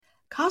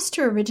Costs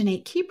to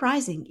originate keep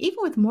rising, even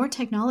with more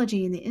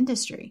technology in the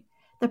industry.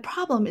 The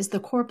problem is the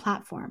core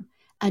platform.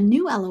 A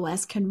new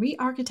LOS can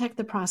re-architect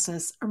the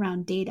process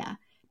around data,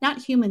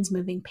 not humans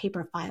moving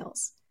paper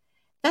files.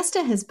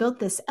 Vesta has built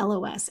this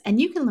LOS, and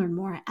you can learn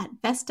more at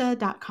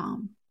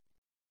Vesta.com.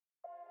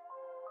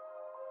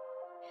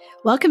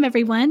 Welcome,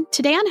 everyone.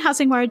 Today on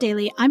Housing Wire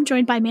Daily, I'm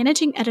joined by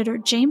Managing Editor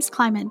James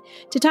Kleiman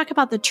to talk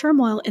about the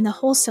turmoil in the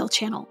wholesale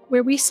channel,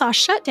 where we saw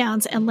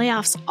shutdowns and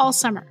layoffs all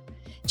summer.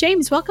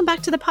 James, welcome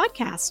back to the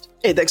podcast.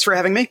 Hey, thanks for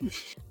having me.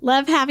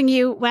 Love having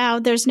you. Wow,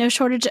 there's no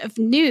shortage of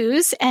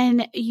news,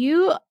 and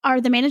you are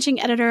the managing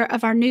editor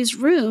of our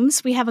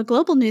newsrooms. We have a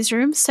global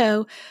newsroom,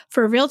 so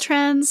for Real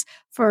Trends,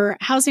 for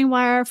Housing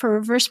Wire, for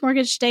Reverse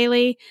Mortgage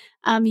Daily,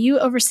 you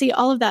oversee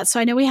all of that. So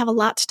I know we have a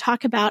lot to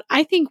talk about.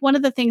 I think one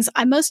of the things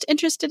I'm most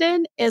interested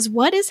in is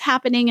what is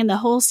happening in the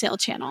wholesale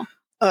channel.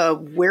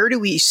 Where do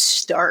we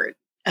start?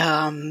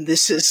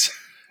 This is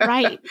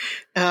right.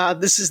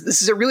 This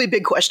is a really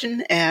big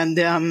question, and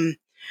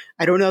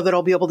I don't know that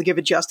I'll be able to give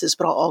it justice,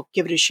 but I'll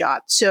give it a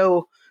shot.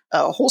 So,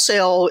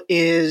 wholesale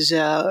is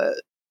a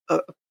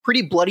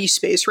pretty bloody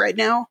space right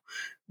now.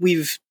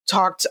 We've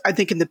talked, I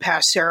think, in the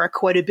past, Sarah,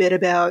 quite a bit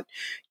about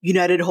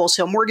United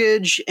Wholesale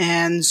Mortgage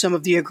and some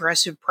of the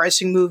aggressive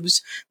pricing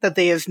moves that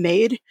they have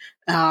made.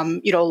 A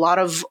lot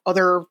of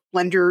other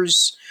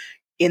lenders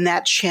in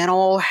that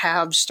channel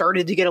have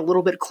started to get a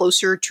little bit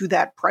closer to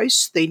that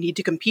price. They need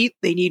to compete.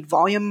 They need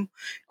volume.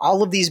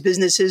 All of these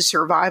businesses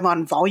survive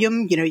on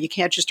volume. You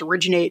can't just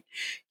originate,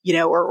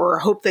 or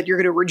hope that you're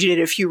going to originate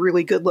a few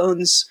really good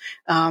loans.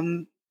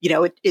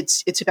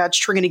 It's about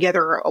stringing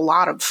together a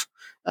lot of,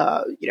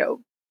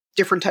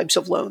 different types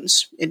of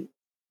loans in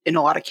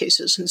a lot of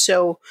cases. And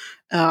so,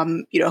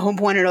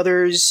 HomePoint and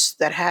others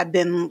that had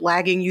been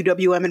lagging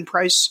UWM in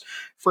price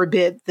for a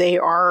bit, they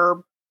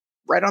are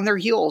right on their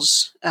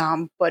heels.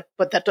 But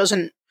that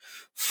doesn't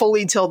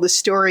fully tell the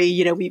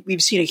story.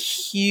 We've seen a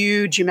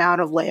huge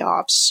amount of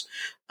layoffs,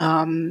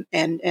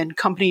 and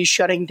companies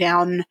shutting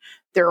down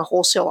their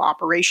wholesale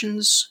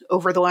operations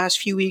over the last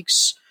few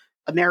weeks.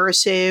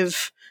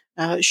 AmeriSave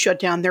shut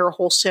down their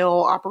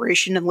wholesale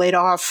operation and laid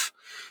off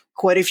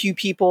quite a few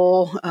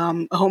people.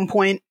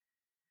 HomePoint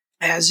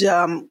has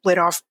laid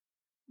off.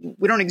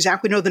 We don't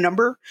exactly know the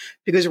number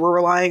because we're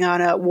relying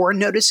on warrant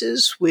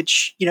notices,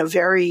 which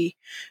vary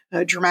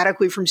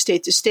dramatically from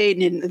state to state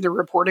and in the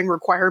reporting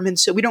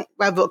requirements. So we don't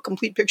have a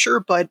complete picture,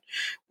 but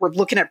we're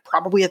looking at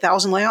probably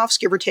 1,000 layoffs,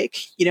 give or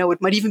take.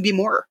 It might even be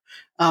more.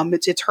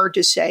 It's hard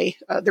to say.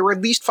 There were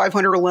at least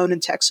 500 alone in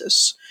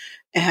Texas.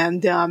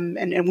 And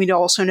we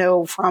also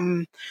know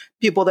from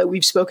people that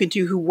we've spoken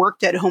to who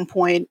worked at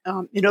HomePoint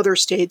in other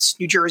states,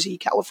 New Jersey,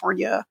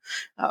 California,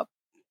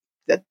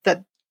 that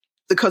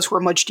the cuts were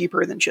much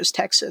deeper than just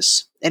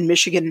Texas and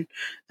Michigan,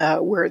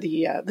 where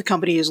the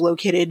company is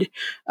located.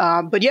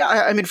 But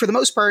yeah, for the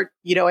most part,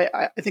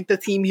 I think the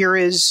theme here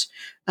is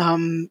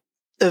the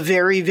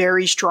very,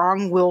 very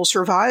strong will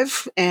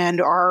survive and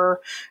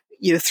are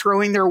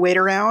throwing their weight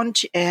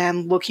around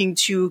and looking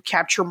to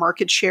capture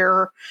market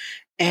share,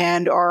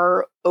 and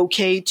are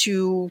okay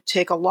to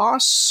take a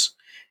loss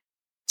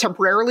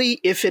temporarily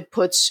if it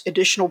puts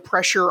additional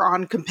pressure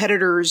on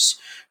competitors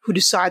who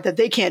decide that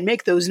they can't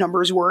make those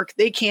numbers work.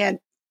 They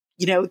can't,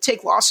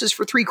 take losses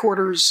for 3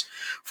 quarters,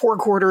 4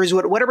 quarters,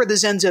 whatever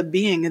this ends up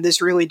being in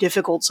this really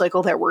difficult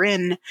cycle that we're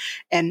in,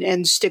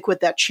 and stick with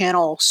that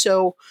channel.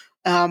 So,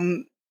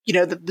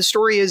 the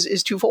story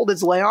is twofold.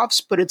 It's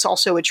layoffs, but it's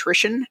also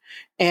attrition.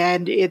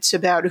 And it's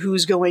about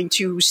who's going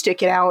to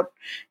stick it out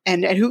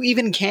and who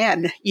even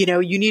can.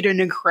 You need an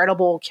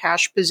incredible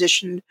cash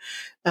position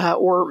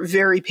or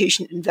very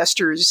patient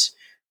investors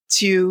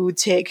to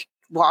take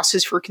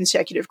losses for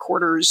consecutive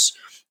quarters.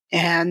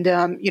 And,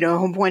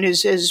 HomePoint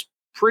is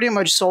pretty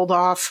much sold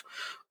off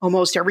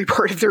almost every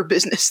part of their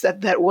business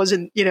that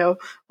wasn't,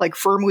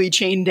 firmly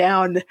chained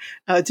down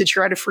to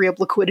try to free up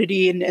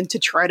liquidity and to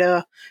try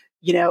to,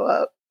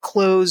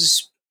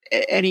 close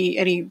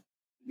any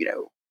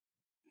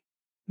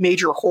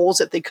major holes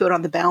that they could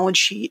on the balance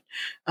sheet.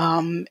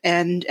 And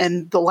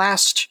the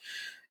last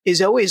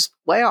is always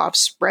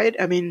layoffs, right?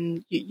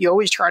 You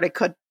always try to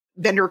cut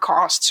vendor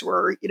costs,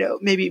 or,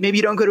 maybe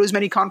you don't go to as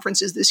many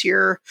conferences this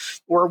year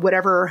or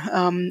whatever.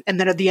 And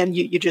then at the end,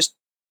 you just,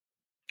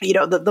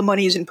 the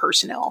money is in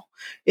personnel.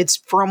 It's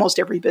for almost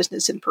every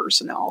business in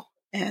personnel.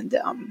 And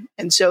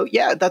so,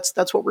 yeah,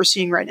 that's what we're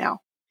seeing right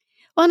now.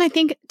 Well, and I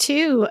think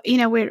too,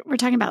 we're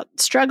talking about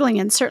struggling,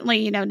 and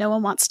certainly, no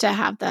one wants to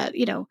have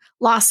the,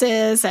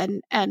 losses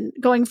and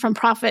going from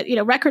profit,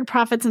 record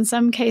profits in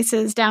some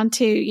cases down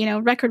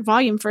to, record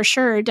volume for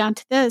sure down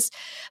to this.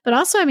 But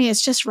also,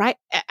 it's just right.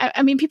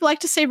 People like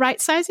to say right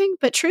sizing,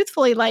 but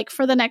truthfully,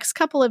 for the next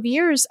couple of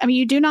years,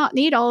 you do not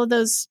need all of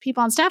those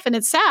people on staff. And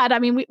it's sad.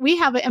 We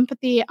have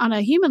empathy on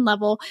a human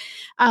level.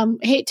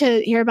 Hate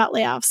to hear about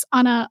layoffs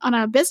on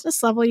a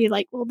business level. You're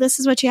like, well, this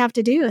is what you have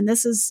to do. And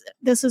this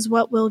is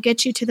what will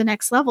get you to the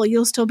next level.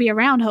 You'll still be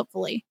around,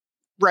 hopefully.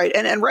 Right.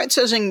 And right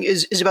sizing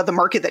is about the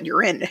market that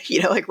you're in.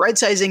 Like right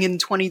sizing in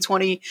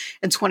 2020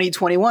 and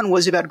 2021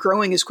 was about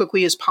growing as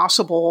quickly as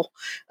possible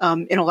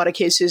in a lot of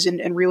cases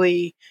and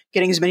really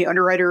getting as many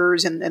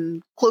underwriters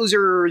and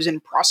closers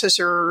and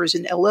processors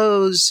and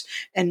LOs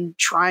and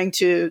trying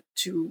to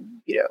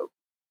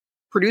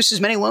produce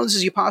as many loans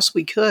as you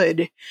possibly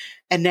could.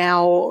 And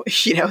now,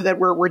 that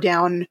we're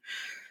down,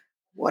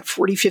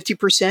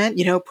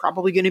 40-50%,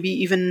 probably going to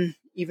be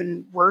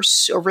even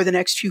worse over the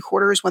next few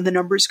quarters when the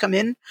numbers come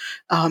in.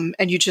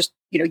 And you just,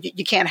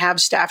 you can't have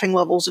staffing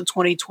levels of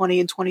 2020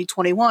 and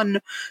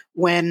 2021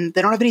 when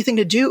they don't have anything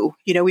to do.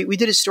 We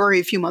did a story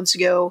a few months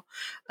ago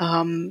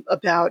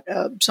about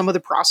some of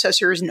the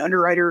processors and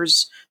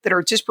underwriters that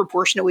are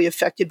disproportionately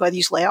affected by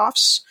these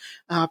layoffs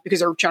because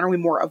there are generally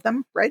more of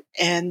them, right?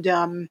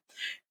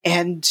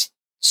 And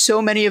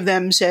so many of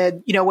them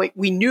said,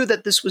 we knew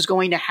that this was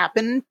going to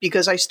happen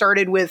because I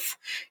started with,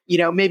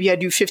 maybe I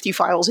do 50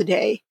 files a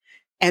day.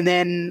 And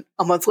then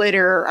a month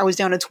later, I was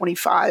down to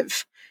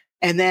 25.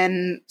 And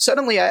then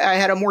suddenly I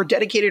had a more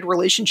dedicated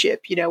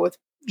relationship, with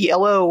the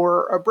LO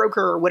or a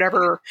broker or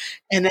whatever.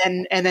 And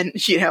then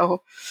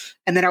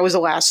I was the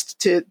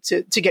last to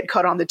get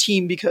cut on the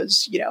team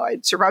because,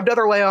 I'd survived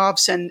other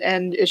layoffs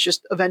and it's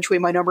just eventually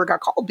my number got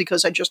called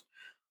because I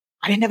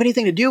didn't have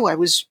anything to do. I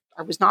was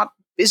not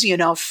busy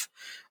enough,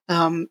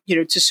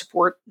 to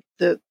support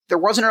there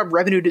wasn't enough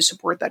revenue to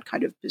support that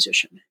kind of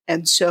position.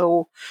 And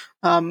so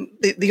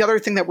the other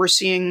thing that we're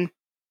seeing,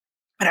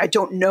 and I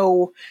don't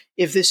know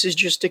if this is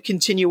just a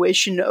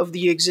continuation of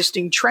the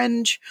existing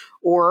trend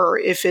or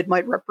if it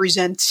might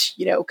represent,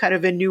 kind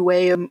of a new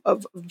way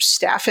of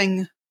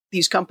staffing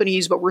these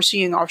companies, but we're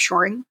seeing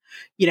offshoring.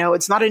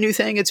 It's not a new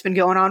thing. It's been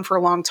going on for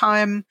a long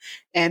time.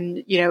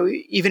 And,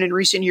 even in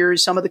recent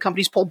years, some of the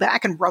companies pulled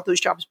back and brought those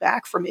jobs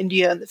back from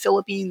India and the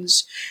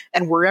Philippines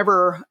and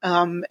wherever.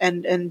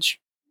 And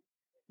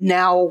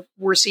now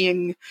we're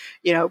seeing,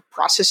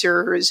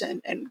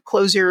 processors and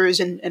closers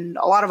and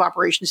a lot of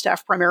operation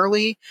staff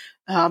primarily.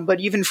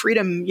 But even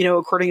Freedom,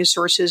 according to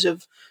sources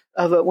of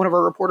one of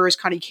our reporters,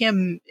 Connie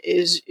Kim,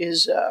 is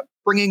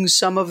bringing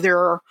some of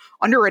their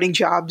underwriting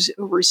jobs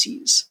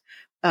overseas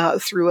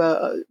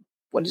through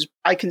what is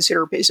I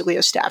consider basically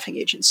a staffing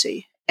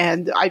agency.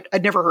 And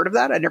I'd never heard of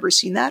that. I'd never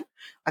seen that.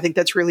 I think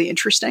that's really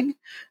interesting.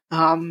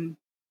 I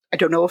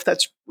don't know if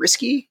that's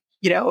risky.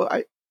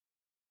 I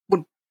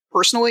would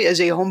personally, as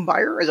a home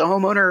buyer, as a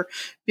homeowner,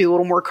 be a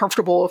little more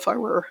comfortable if I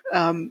were,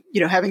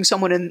 having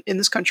someone in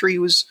this country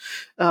who's,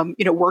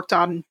 worked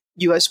on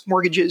U.S.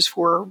 mortgages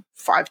for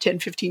 5, 10,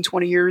 15,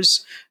 20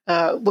 years,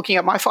 looking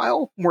at my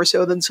file more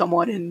so than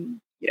someone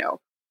in,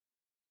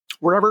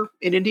 wherever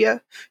in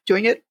India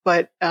doing it.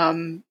 But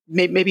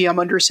maybe I'm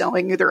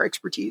underselling their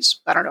expertise.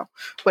 I don't know.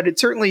 But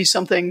it's certainly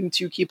something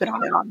to keep an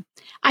eye on.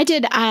 I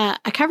did a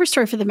cover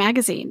story for the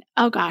magazine,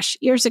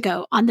 years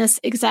ago on this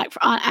exact,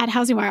 at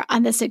Housing Wire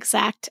on this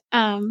exact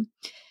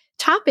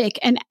topic.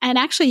 And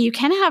actually you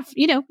can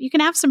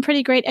have some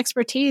pretty great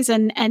expertise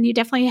and you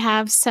definitely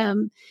have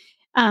some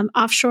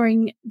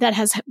offshoring that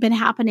has been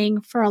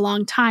happening for a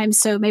long time.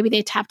 So maybe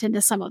they tapped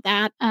into some of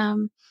that.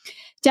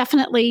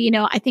 Definitely,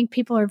 I think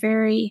people are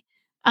very,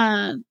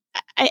 I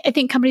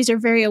think companies are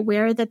very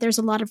aware that there's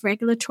a lot of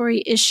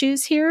regulatory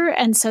issues here.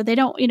 And so they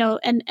don't,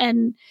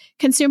 and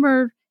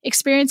consumer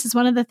experience is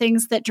one of the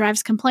things that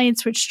drives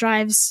complaints, which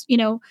drives,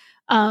 your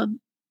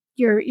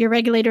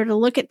regulator to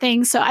look at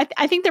things. So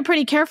I think they're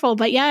pretty careful,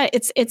 but yeah,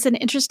 it's an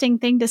interesting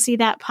thing to see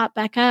that pop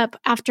back up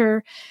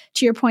after,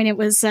 to your point, it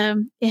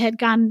had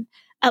gone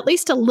at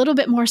least a little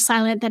bit more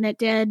silent than it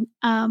did.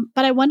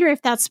 But I wonder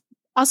if that's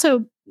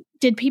also,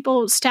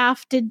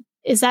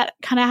 is that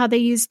kind of how they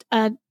used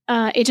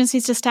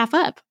agencies to staff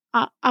up,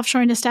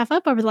 offshoring to staff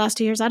up over the last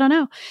 2 years? I don't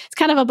know. It's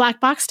kind of a black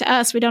box to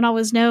us. We don't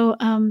always know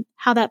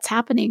how that's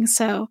happening.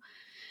 So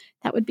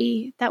that would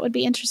be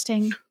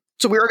interesting.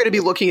 So we are going to be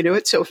looking into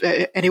it. So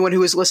if anyone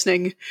who is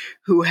listening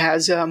who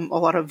has a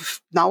lot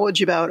of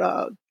knowledge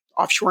about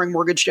offshoring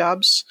mortgage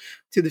jobs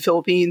to the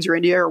Philippines or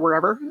India or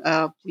wherever,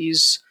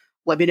 please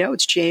let me know.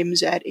 It's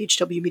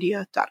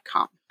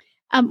james@hwmedia.com.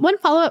 One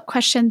follow-up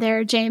question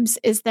there, James,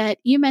 is that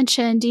you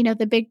mentioned,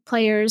 the big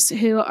players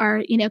who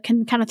are,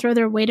 can kind of throw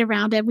their weight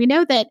around. And we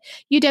know that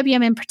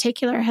UWM in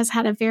particular has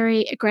had a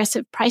very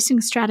aggressive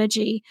pricing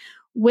strategy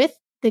with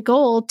the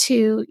goal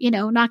to,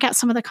 knock out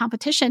some of the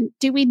competition.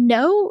 Do we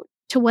know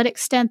to what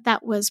extent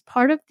that was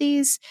part of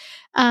these,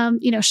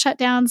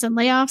 shutdowns and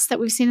layoffs that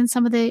we've seen in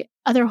some of the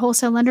other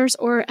wholesale lenders,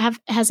 or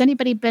has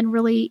anybody been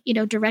really,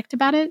 direct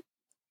about it?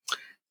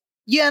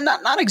 Yeah,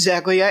 not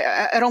exactly.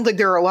 I don't think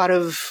there are a lot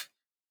of.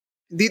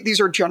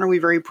 These are generally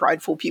very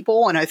prideful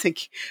people. And I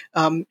think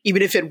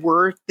even if it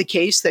were the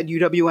case that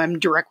UWM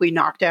directly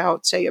knocked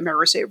out, say,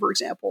 Amerisave, for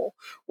example,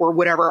 or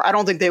whatever, I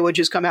don't think they would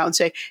just come out and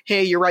say,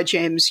 hey, you're right,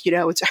 James.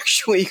 It's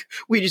actually,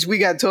 we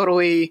got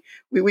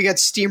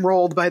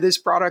steamrolled by this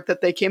product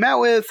that they came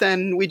out with.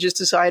 And we just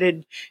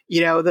decided,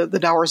 the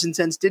dollars and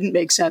cents didn't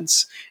make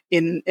sense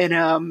in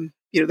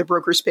the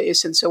broker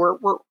space. And so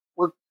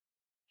we're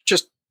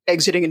just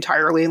exiting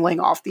entirely and laying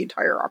off the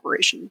entire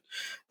operation.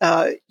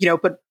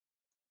 But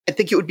I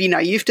think it would be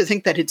naive to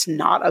think that it's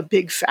not a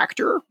big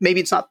factor. Maybe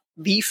it's not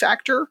the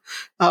factor,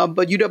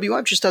 but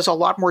UWM just has a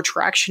lot more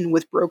traction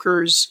with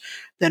brokers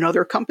than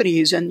other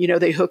companies. And,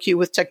 they hook you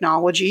with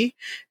technology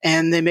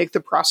and they make the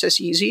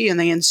process easy and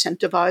they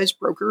incentivize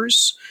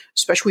brokers,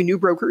 especially new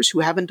brokers who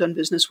haven't done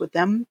business with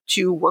them,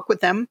 to work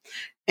with them.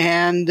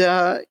 And,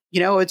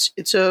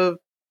 it's a,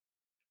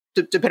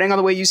 depending on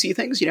the way you see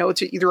things,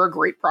 it's either a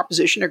great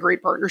proposition, a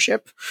great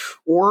partnership,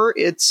 or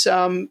it's,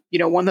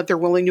 one that they're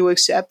willing to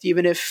accept,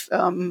 even if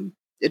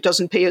it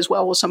doesn't pay as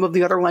well as some of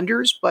the other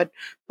lenders, but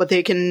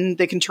they can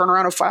turn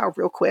around a file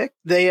real quick.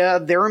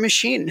 They're a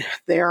machine.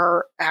 They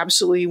are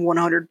absolutely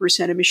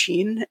 100% a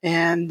machine.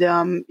 And,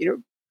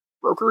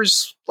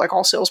 brokers, like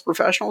all sales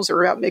professionals,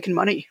 are about making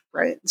money,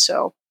 right?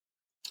 So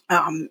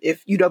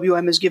if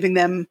UWM is giving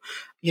them,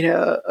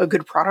 a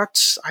good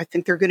product, I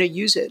think they're going to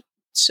use it.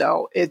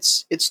 So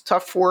it's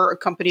tough for a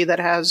company that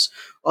has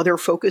other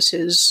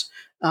focuses,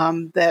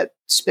 that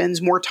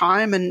spends more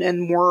time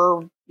and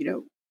more,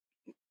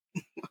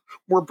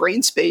 more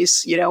brain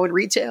space, in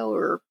retail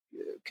or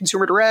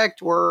consumer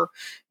direct, or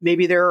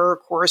maybe they're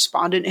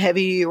correspondent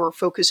heavy or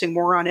focusing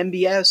more on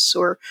MBS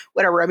or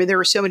whatever. I mean, there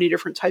are so many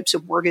different types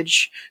of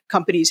mortgage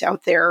companies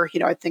out there.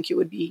 I think it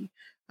would be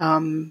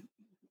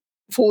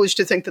foolish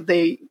to think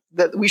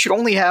that we should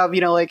only have,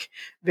 like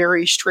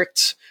very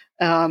strict,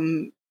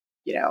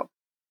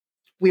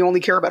 we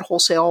only care about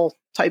wholesale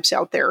types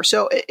out there.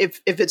 So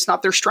if it's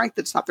not their strength,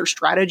 it's not their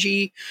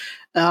strategy,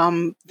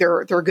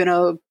 they're going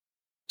to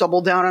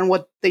double down on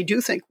what they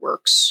do think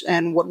works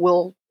and what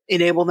will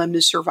enable them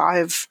to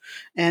survive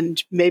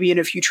and maybe in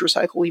a future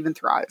cycle even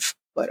thrive.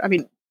 But I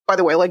mean, by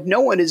the way, like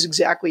no one is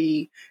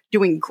exactly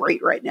doing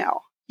great right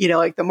now.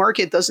 Like the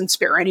market doesn't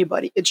spare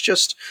anybody. It's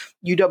just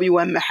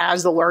UWM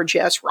has the large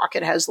S,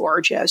 Rocket has the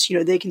large S.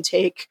 They can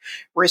take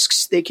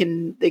risks. They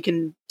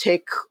can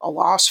take a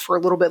loss for a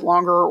little bit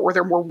longer, or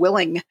they're more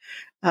willing.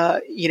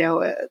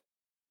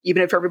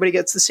 Even if everybody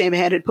gets the same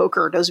hand at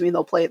poker, it doesn't mean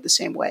they'll play it the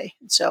same way.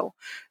 And so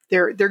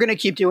they're going to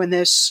keep doing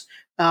this.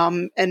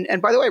 And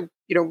by the way,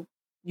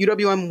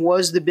 UWM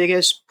was the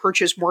biggest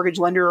purchase mortgage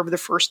lender over the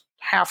first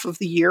half of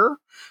the year.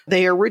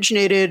 They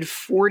originated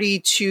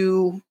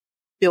 $42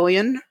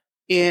 billion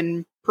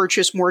in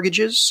purchase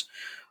mortgages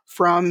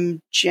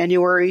from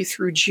January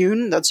through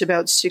June. That's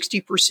about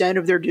 60%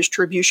 of their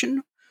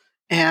distribution.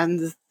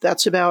 And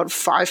that's about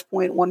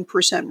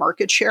 5.1%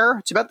 market share.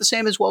 It's about the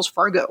same as Wells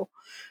Fargo.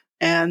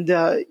 And,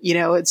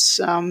 it's,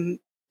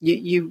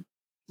 you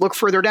look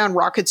further down,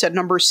 Rocket's at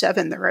number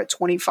 7. They're at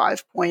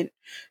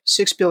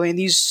 25.6 billion.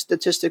 These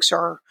statistics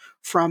are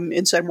from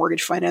Inside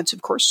Mortgage Finance,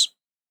 of course.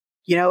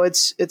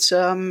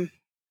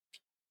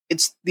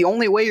 It's the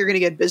only way you're going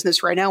to get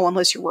business right now,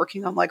 unless you're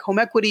working on like home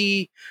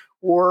equity,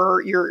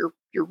 or you're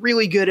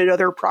really good at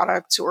other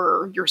products,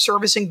 or your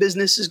servicing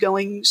business is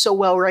going so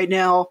well right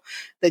now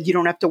that you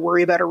don't have to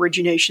worry about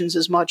originations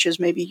as much as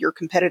maybe your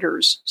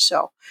competitors.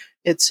 So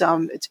it's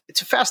a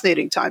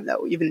fascinating time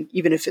though, even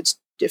if it's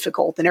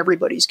difficult and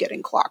everybody's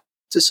getting clocked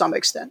to some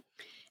extent.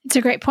 It's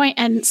a great point.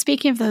 And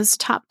speaking of those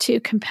top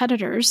two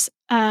competitors,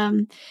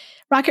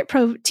 Rocket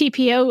Pro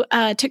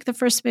TPO took the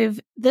first move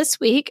this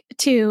week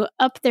to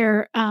up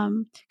their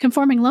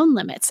conforming loan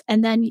limits,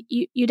 and then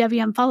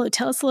UWM followed.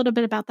 Tell us a little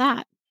bit about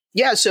that.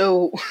 Yeah,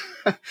 so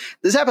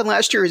this happened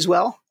last year as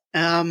well.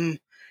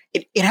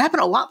 It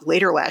happened a lot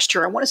later last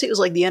year. I want to say it was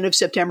like the end of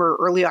September,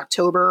 early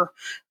October,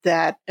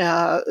 that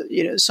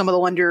some of the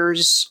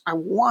lenders, I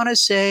want to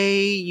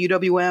say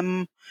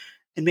UWM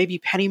and maybe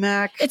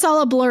PennyMac. It's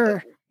all a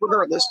blur.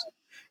 Regardless.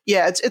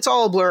 Yeah, it's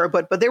all a blur,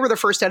 but they were the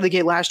first out of the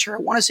gate last year. I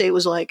want to say it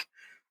was like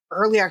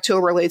early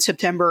October, late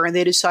September, and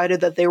they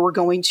decided that they were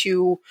going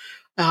to,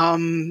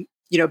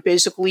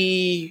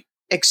 basically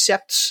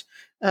accept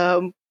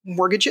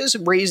mortgages,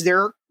 raise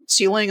their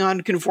ceiling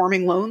on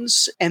conforming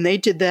loans. And they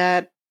did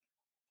that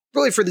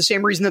really for the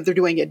same reason that they're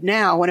doing it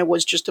now, and it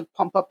was just to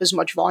pump up as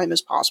much volume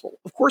as possible.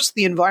 Of course,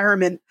 the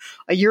environment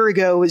a year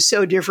ago was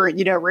so different.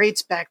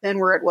 Rates back then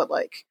were at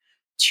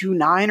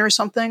 2.9 or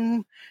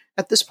something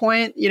at this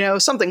point,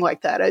 something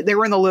like that. They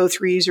were in the low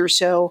 3s or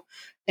so.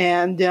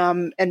 And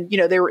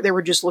they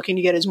were just looking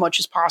to get as much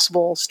as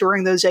possible,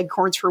 storing those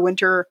acorns for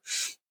winter.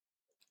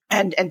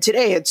 And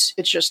today it's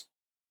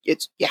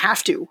you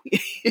have to,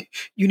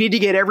 you need to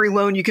get every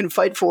loan you can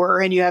fight for,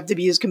 and you have to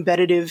be as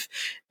competitive,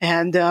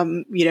 and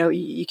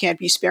you can't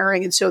be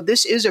sparing. And so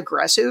this is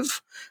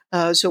aggressive.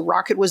 So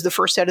Rocket was the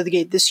first out of the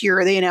gate this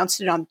year. They announced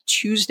it on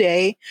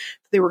Tuesday.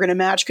 They were going to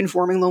match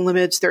conforming loan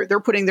limits. They're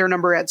putting their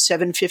number at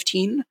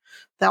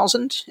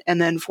 715,000,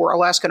 and then for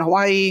Alaska and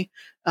Hawaii,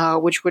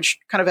 which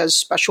kind of has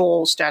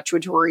special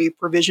statutory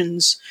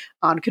provisions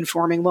on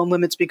conforming loan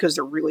limits because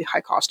they're really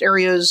high cost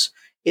areas.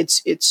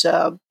 It's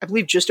I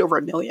believe just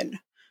over $1 million.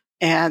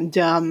 And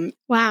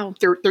wow,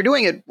 they're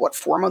doing it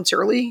 4 months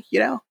early,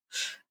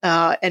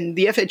 and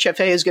the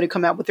FHFA is going to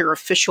come out with their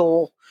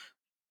official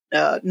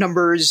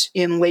numbers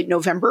in late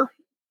November.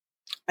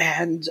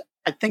 And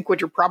I think what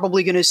you're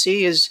probably going to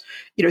see is,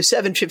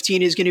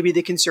 715 is going to be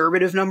the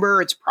conservative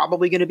number. It's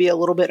probably going to be a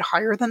little bit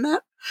higher than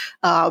that.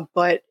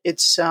 But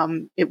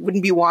it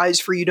wouldn't be wise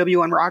for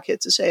UW and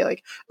Rocket to say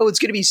like, oh, it's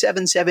going to be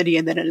 770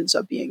 and then it ends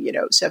up being,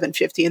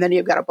 750. And then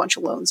you've got a bunch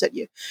of loans that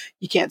you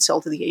can't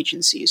sell to the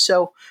agency.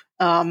 So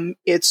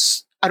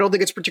I don't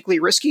think it's particularly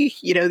risky.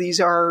 These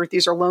are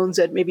loans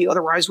that maybe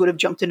otherwise would have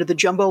jumped into the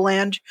jumbo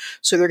land.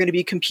 So they're going to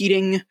be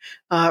competing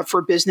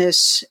for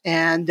business,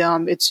 and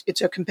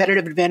it's a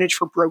competitive advantage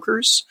for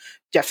brokers,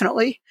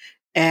 definitely.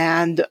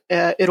 And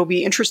it'll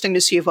be interesting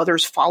to see if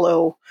others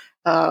follow.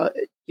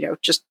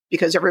 Just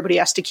because everybody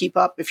has to keep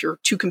up. If your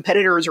two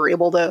competitors are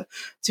able to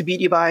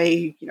beat you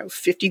by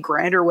 50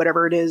 grand or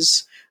whatever it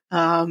is,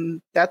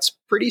 that's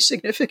pretty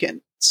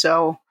significant.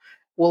 So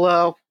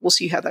we'll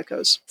see how that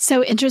goes.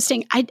 So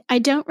interesting. I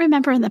don't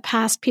remember in the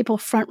past people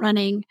front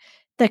running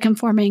the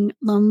conforming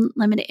loan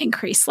limit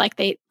increase like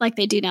they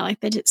do now, like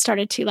they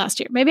started to last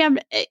year. Maybe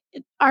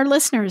our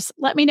listeners,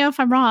 let me know if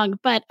I'm wrong,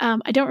 but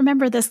I don't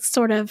remember this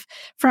sort of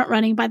front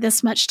running by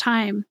this much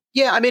time.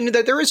 Yeah, I mean,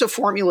 there is a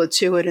formula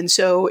to it. And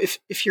so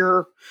if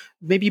you're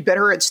maybe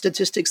better at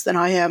statistics than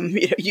I am,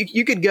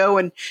 you could go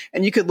and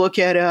you could look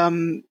at,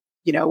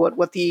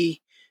 what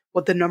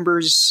the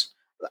numbers,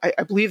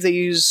 I believe they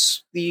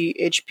use the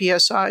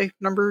HPSI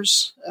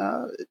numbers.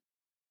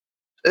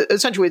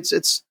 Essentially,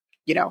 it's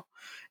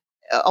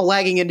a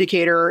lagging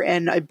indicator,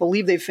 and I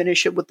believe they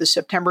finish it with the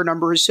September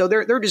numbers. So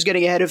they're just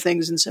getting ahead of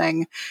things and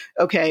saying,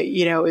 okay,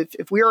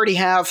 if we already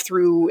have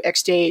through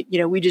X date,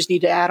 we just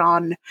need to add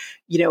on,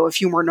 a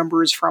few more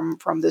numbers from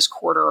this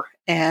quarter.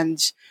 And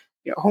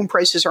home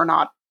prices are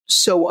not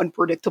so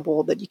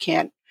unpredictable that you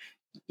can't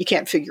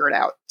figure it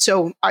out.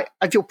 So I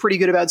feel pretty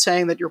good about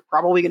saying that you're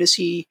probably going to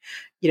see,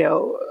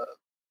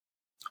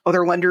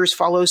 other lenders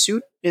follow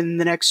suit in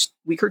the next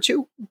week or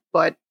two.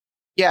 But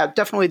yeah,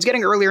 definitely. It's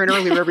getting earlier and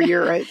earlier every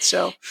year, right?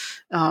 So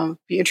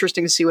be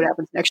interesting to see what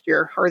happens next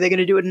year. Are they going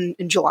to do it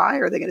in July?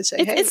 Or are they going to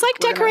say, hey, it's like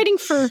decorating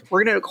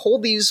we're going to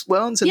hold these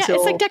loans until... Yeah,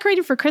 it's like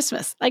decorating for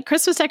Christmas. Like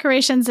Christmas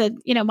decorations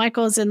and,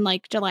 Michael's in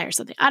like July or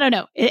something. I don't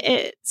know.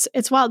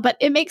 It's wild, but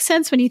it makes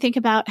sense when you think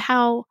about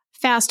how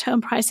fast home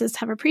prices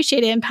have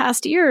appreciated in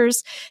past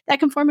years. That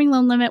conforming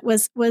loan limit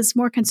was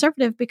more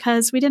conservative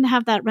because we didn't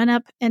have that run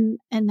up in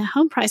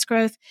home price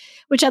growth,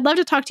 which I'd love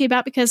to talk to you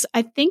about because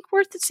I think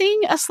we're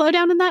seeing a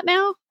slowdown in that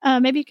now.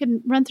 Maybe you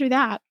can run through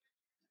that.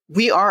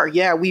 We are,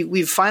 yeah.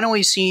 We've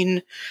finally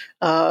seen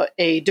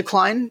a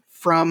decline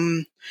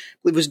from, I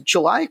believe it was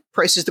July.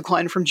 Prices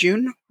declined from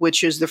June,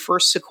 which is the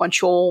first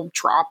sequential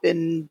drop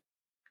in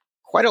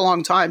quite a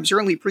long time,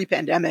 certainly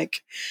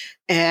pre-pandemic.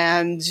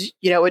 And,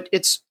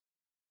 it's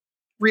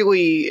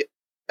really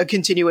a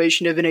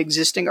continuation of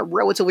a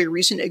relatively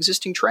recent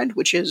existing trend,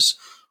 which is,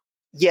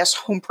 yes,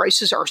 home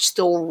prices are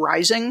still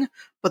rising,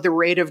 but the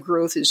rate of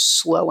growth is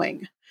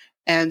slowing.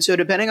 And so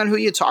depending on who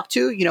you talk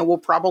to, we'll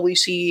probably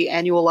see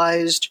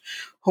annualized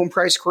home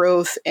price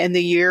growth end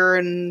the year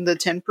in the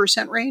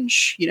 10%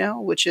 range,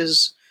 which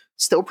is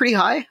still pretty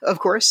high, of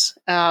course.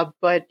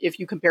 But if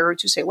you compare it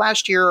to, say,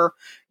 last year,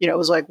 it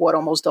was like,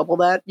 almost double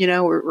that,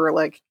 we're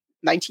like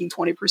 19,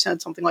 20%,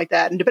 something like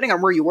that. And depending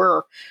on where you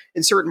were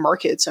in certain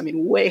markets, I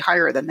mean, way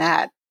higher than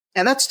that.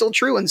 And that's still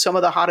true in some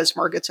of the hottest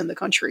markets in the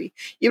country,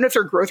 even if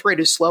their growth rate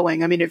is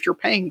slowing. I mean, if you're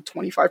paying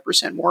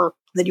 25% more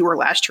than you were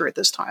last year at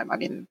this time, I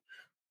mean,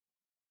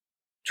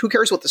 who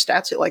cares what the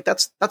stats say? Like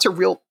that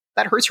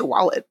hurts your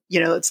wallet.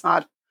 It's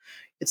not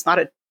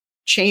a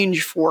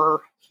change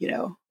for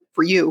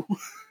you.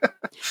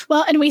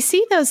 Well, and we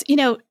see those,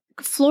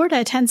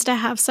 Florida tends to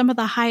have some of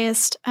the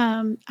highest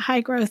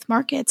high growth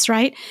markets,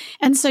 right?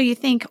 And so you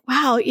think,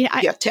 wow,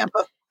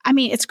 Tampa. I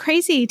mean, it's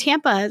crazy.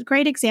 Tampa,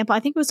 great example. I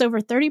think it was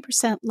over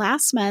 30%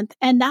 last month,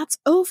 and that's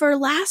over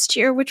last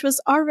year, which was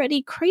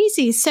already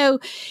crazy. So,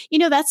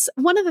 that's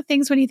one of the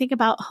things when you think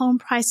about home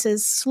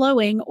prices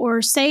slowing,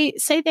 or say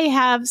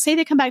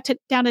they come back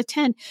down to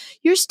 10,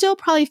 you're still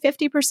probably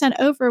 50%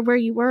 over where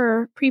you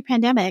were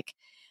pre-pandemic.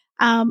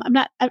 I'm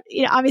not,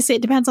 obviously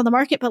it depends on the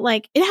market, but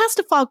like it has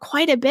to fall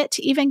quite a bit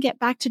to even get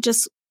back to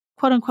just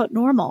quote unquote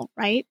normal,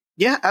 right?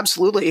 Yeah,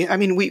 absolutely. I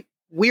mean,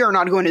 we are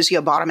not going to see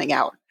a bottoming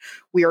out.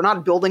 We are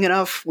not building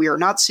enough. We are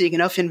not seeing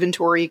enough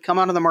inventory come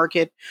onto the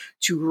market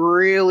to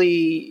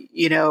really,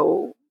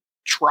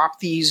 drop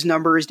these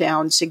numbers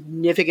down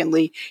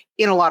significantly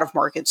in a lot of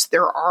markets.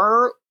 There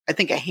are, I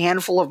think, a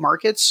handful of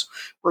markets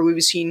where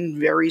we've seen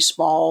very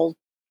small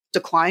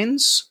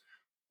declines.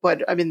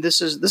 But I mean,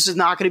 this is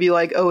not going to be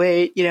like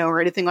 08, or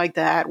anything like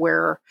that,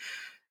 where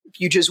if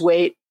you just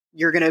wait,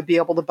 you're going to be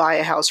able to buy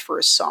a house for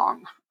a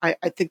song. I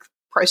think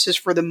prices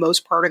for the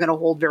most part are going to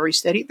hold very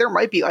steady. There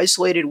might be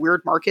isolated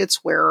weird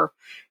markets where,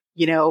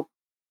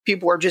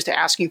 people are just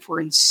asking for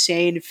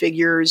insane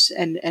figures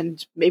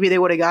and maybe they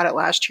would have got it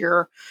last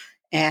year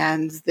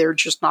and they're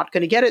just not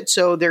going to get it.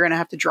 So they're going to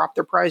have to drop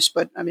their price.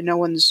 But I mean, no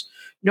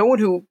one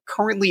who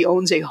currently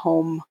owns a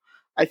home,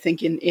 I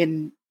think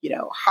in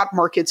hot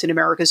markets in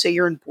America, say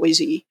you're in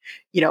Boise,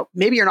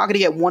 maybe you're not going to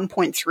get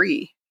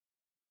 1.3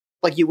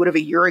 like you would have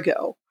a year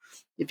ago.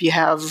 if you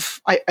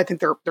have, I think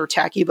they're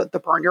tacky, but the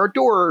barnyard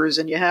doors,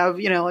 and you have,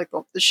 like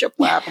the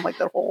shiplap and like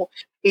the whole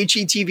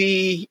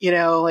HETV,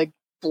 like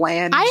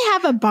bland, I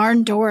have a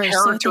barn door,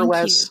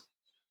 characterless. so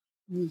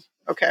thank you.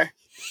 Okay.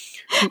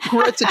 Who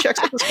writes the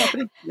checks at this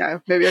company?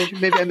 No, maybe I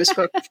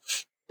misspoke.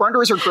 Barn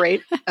doors are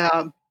great.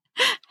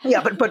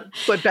 Yeah, but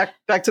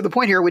back to the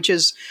point here, which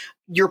is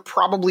you're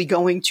probably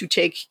going to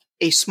take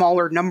a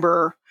smaller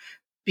number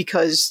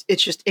because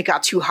it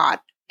got too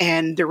hot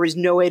and there was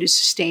no way to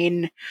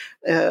sustain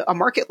a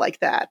market like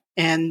that.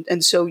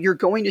 And so you're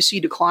going to see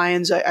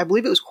declines. I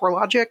believe it was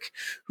CoreLogic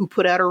who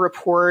put out a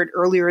report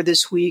earlier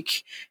this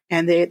week,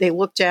 and they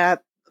looked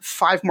at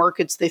 5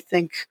 markets they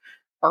think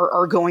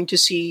are going to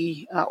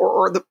see,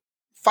 or the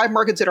 5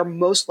 markets that are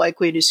most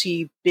likely to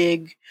see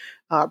big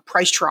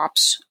price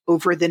drops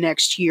over the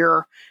next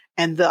year.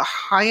 And the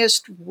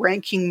highest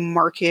ranking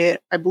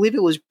market, I believe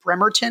it was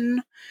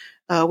Bremerton,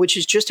 which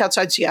is just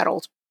outside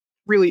Seattle.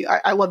 Really,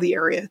 I love the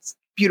area. It's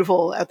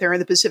beautiful out there in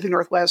the Pacific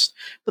Northwest,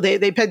 but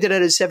they pegged it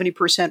at a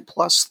 70%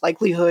 plus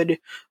likelihood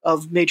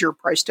of major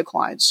price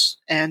declines.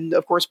 And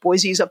of course,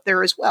 Boise's up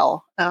there as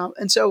well.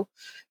 And so,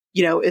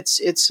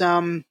 it's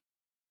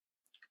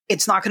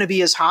not going to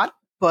be as hot,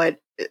 but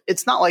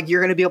it's not like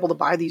you're going to be able to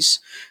buy these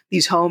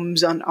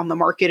homes on the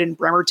market in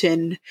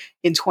Bremerton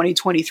in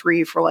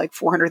 2023 for like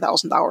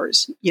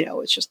 $400,000.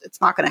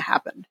 It's not going to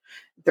happen.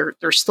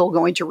 They're still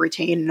going to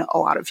retain a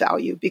lot of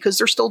value because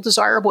they're still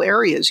desirable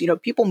areas.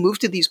 People move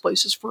to these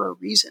places for a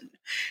reason,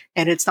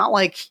 and it's not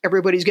like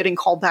everybody's getting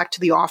called back to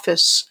the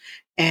office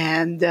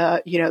and,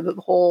 the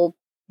whole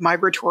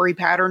migratory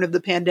pattern of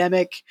the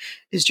pandemic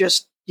is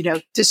just,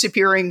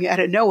 disappearing out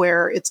of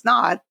nowhere. It's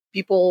not.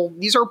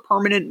 These are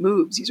permanent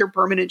moves. These are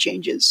permanent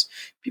changes.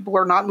 People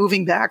are not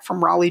moving back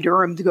from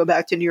Raleigh-Durham to go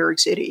back to New York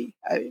City.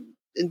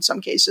 In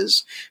some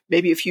cases,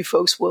 maybe a few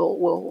folks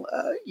will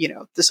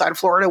decide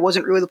Florida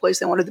wasn't really the place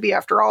they wanted to be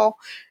after all,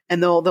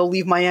 and they'll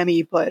leave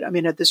Miami. But I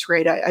mean, at this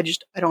rate, I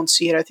don't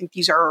see it. I think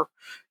these are,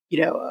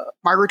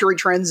 migratory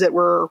trends that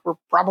were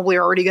probably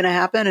already going to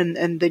happen,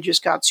 and they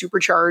just got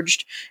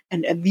supercharged.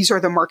 And these are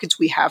the markets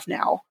we have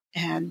now,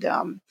 and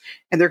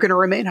they're going to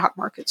remain hot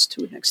markets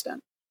to an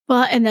extent.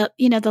 Well, and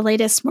the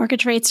latest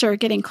mortgage rates are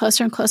getting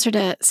closer and closer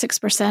to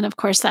 6%. Of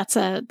course, that's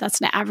an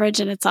average,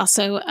 and it's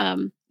also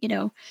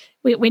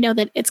we know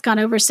that it's gone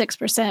over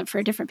 6%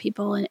 for different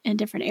people in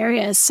different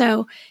areas.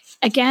 So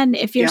again,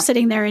 if you're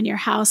sitting there in your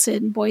house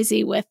in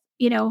Boise with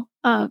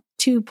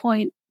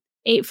 2.85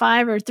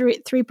 or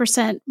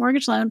 3%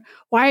 mortgage loan,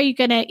 why are you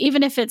going to,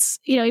 even if it's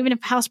even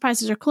if house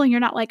prices are cooling, you're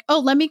not like, oh,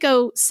 let me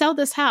go sell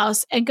this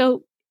house and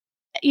go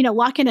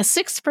lock in a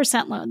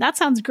 6% loan. That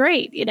sounds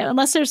great,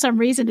 unless there's some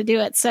reason to do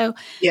it. So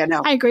yeah,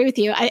 no, I agree with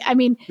you. I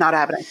mean, not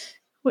happening.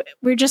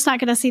 We're just not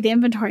going to see the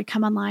inventory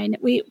come online.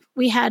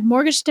 We had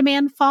mortgage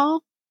demand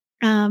fall,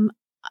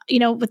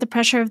 with the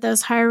pressure of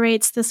those higher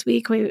rates this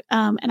week. And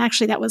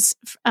actually that was,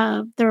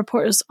 the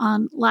report was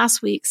on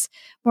last week's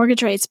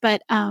mortgage rates,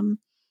 but,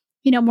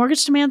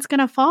 mortgage demand's going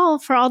to fall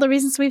for all the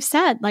reasons we've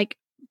said, like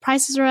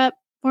prices are up,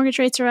 mortgage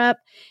rates are up,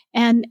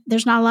 and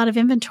there's not a lot of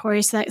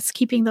inventory, so that's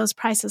keeping those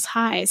prices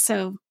high.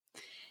 So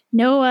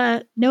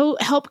no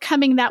help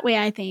coming that way,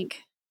 I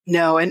think.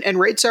 No, and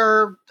rates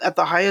are at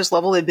the highest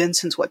level they've been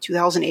since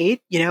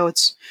 2008.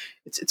 It's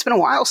been a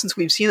while since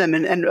we've seen them,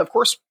 and of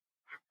course,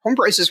 home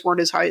prices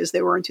weren't as high as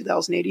they were in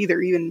 2008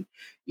 either, even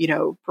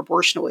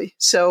proportionally.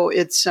 So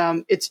it's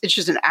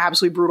just an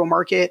absolutely brutal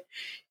market.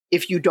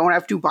 If you don't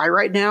have to buy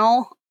right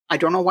now, I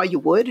don't know why you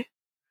would.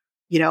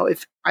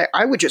 If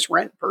I would just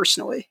rent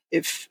personally,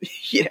 if,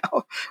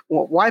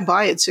 well, why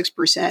buy at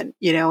 6%?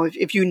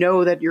 If you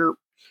know that you're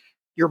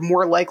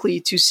more likely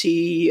to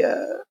see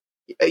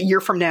a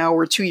year from now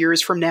or 2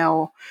 years from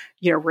now,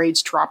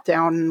 rates drop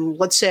down,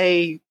 let's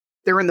say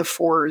they're in the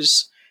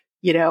 4s,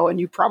 and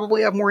you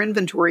probably have more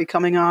inventory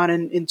coming on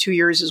in 2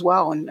 years as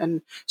well.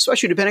 And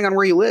especially depending on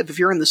where you live, if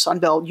you're in the Sun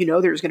Belt,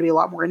 there's going to be a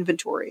lot more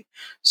inventory.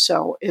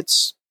 So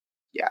it's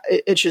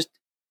just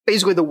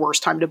basically the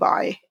worst time to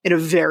buy in a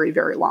very,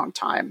 very long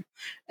time.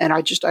 And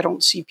I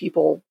don't see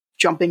people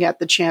jumping at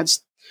the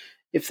chance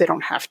if they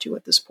don't have to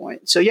at this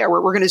point. So yeah,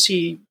 we're going to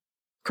see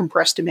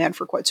compressed demand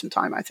for quite some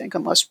time, I think,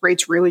 unless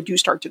rates really do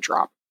start to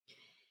drop.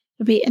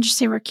 It'll be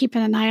interesting. We're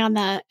keeping an eye on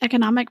the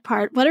economic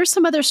part. What are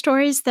some other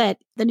stories that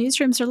the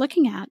newsrooms are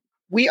looking at?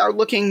 We're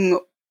looking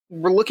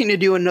to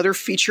do another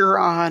feature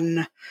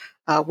on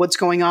what's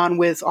going on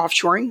with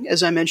offshoring,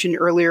 as I mentioned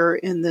earlier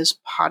in this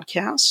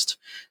podcast.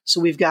 So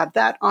we've got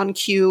that on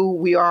queue.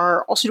 We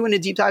are also doing a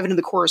deep dive into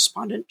the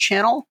correspondent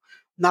channel.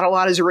 Not a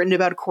lot is written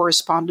about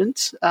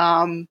correspondent.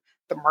 The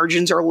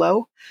margins are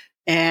low,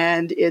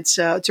 and it's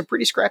a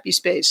pretty scrappy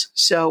space.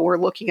 So we're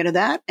looking into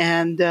that,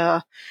 and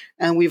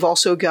we've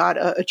also got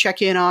a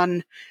check-in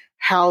on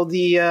how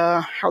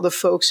the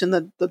folks in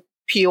the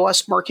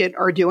POS market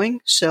are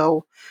doing.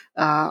 So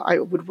I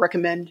would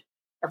recommend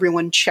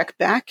everyone check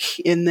back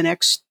in the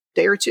next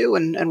day or two,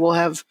 and we'll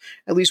have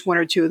at least 1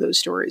 or 2 of those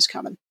stories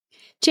coming.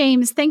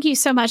 James, thank you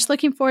so much.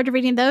 Looking forward to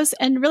reading those,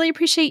 and really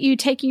appreciate you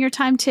taking your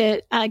time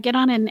to get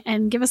on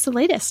and give us the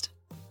latest.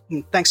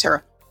 Thanks,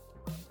 Sarah.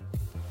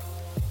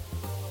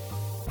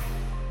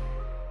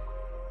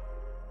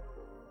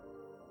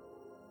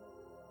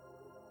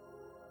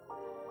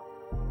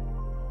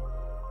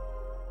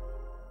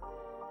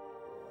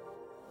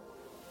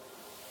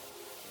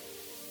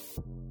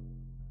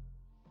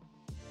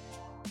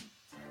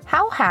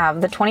 How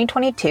have the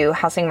 2022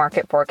 housing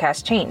market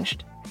forecasts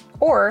changed?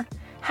 Or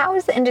how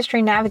is the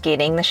industry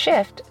navigating the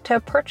shift to a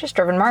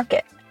purchase-driven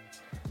market?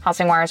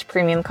 HousingWire's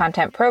premium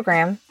content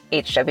program,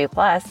 HW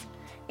Plus,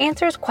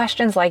 answers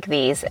questions like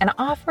these and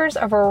offers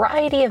a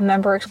variety of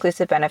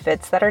member-exclusive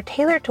benefits that are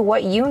tailored to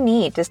what you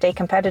need to stay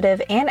competitive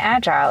and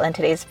agile in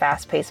today's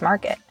fast-paced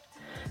market.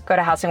 Go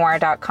to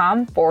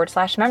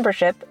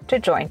housingwire.com/membership to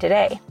join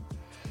today.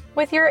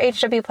 With your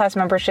HW Plus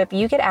membership,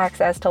 you get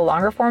access to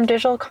longer-form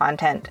digital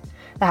content,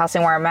 the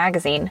HousingWire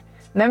magazine,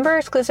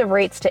 member-exclusive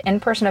rates to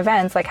in-person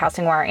events like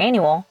HousingWire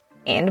Annual,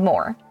 and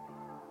more.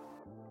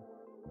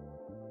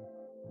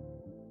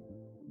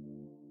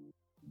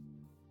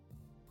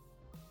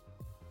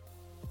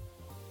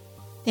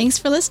 Thanks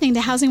for listening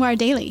to Housing Wire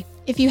Daily.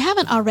 If you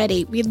haven't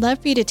already, we'd love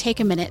for you to take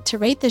a minute to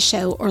rate the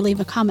show or leave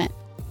a comment.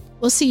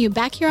 We'll see you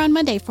back here on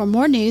Monday for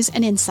more news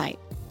and insight.